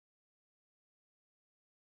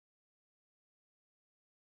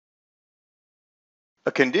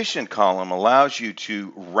A condition column allows you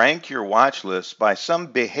to rank your watch list by some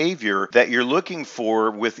behavior that you're looking for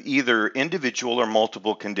with either individual or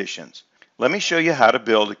multiple conditions. Let me show you how to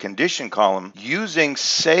build a condition column using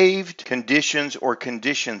saved conditions or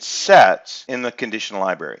condition sets in the condition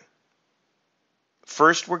library.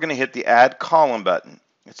 First, we're going to hit the Add Column button.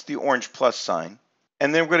 It's the orange plus sign.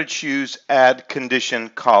 And then we're going to choose Add Condition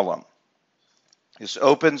Column. This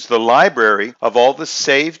opens the library of all the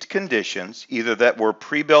saved conditions, either that were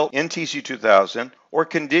pre-built in TC2000 or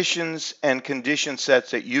conditions and condition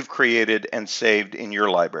sets that you've created and saved in your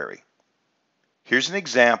library. Here's an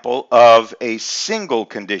example of a single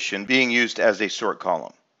condition being used as a sort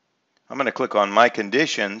column. I'm going to click on My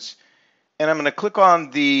Conditions, and I'm going to click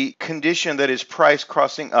on the condition that is price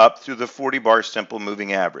crossing up through the 40-bar simple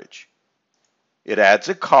moving average. It adds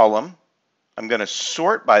a column. I'm going to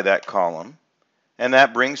sort by that column, and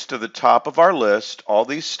that brings to the top of our list all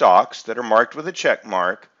these stocks that are marked with a check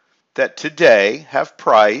mark that today have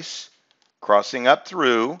price crossing up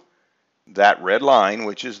through that red line,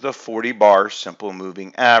 which is the 40-bar simple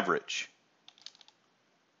moving average.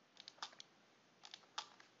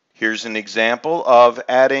 Here's an example of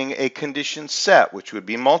adding a condition set, which would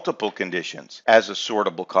be multiple conditions, as a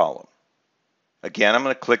sortable column. Again, I'm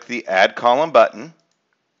going to click the Add Column button,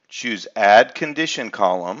 choose Add Condition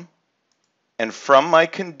Column, and from my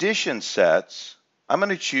condition sets, I'm going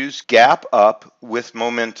to choose Gap Up with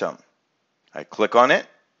Momentum. I click on it.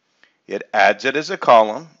 It adds it as a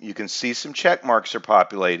column. You can see some check marks are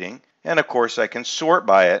populating, and of course I can sort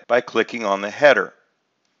by it by clicking on the header.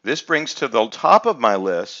 This brings to the top of my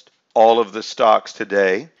list all of the stocks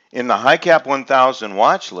today in the High Cap 1000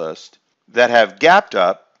 watch list that have gapped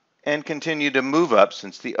up and continue to move up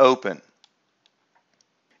since the open.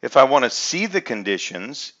 If I want to see the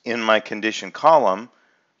conditions in my condition column,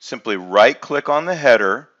 simply right-click on the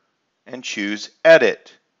header and choose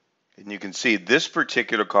Edit. And you can see this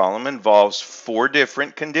particular column involves 4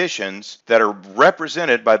 different conditions that are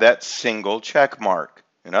represented by that single check mark.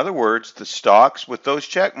 In other words, the stocks with those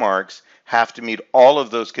check marks have to meet all of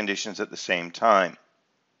those conditions at the same time.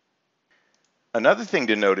 Another thing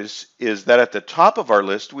to notice is that at the top of our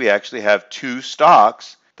list, we actually have 2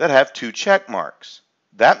 stocks that have 2 check marks.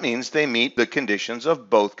 That means they meet the conditions of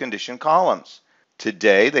both condition columns.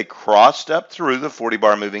 Today, they crossed up through the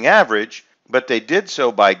 40-bar moving average, but they did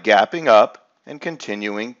so by gapping up and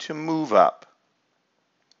continuing to move up.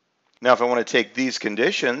 Now, if I want to take these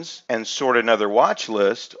conditions and sort another watch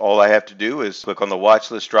list, all I have to do is click on the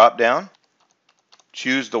watch list drop-down,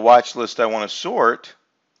 choose the watch list I want to sort,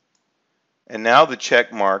 and now the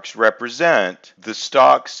check marks represent the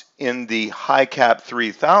stocks in the High Cap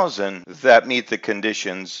 3000 that meet the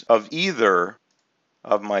conditions of either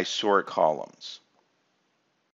of my sort columns.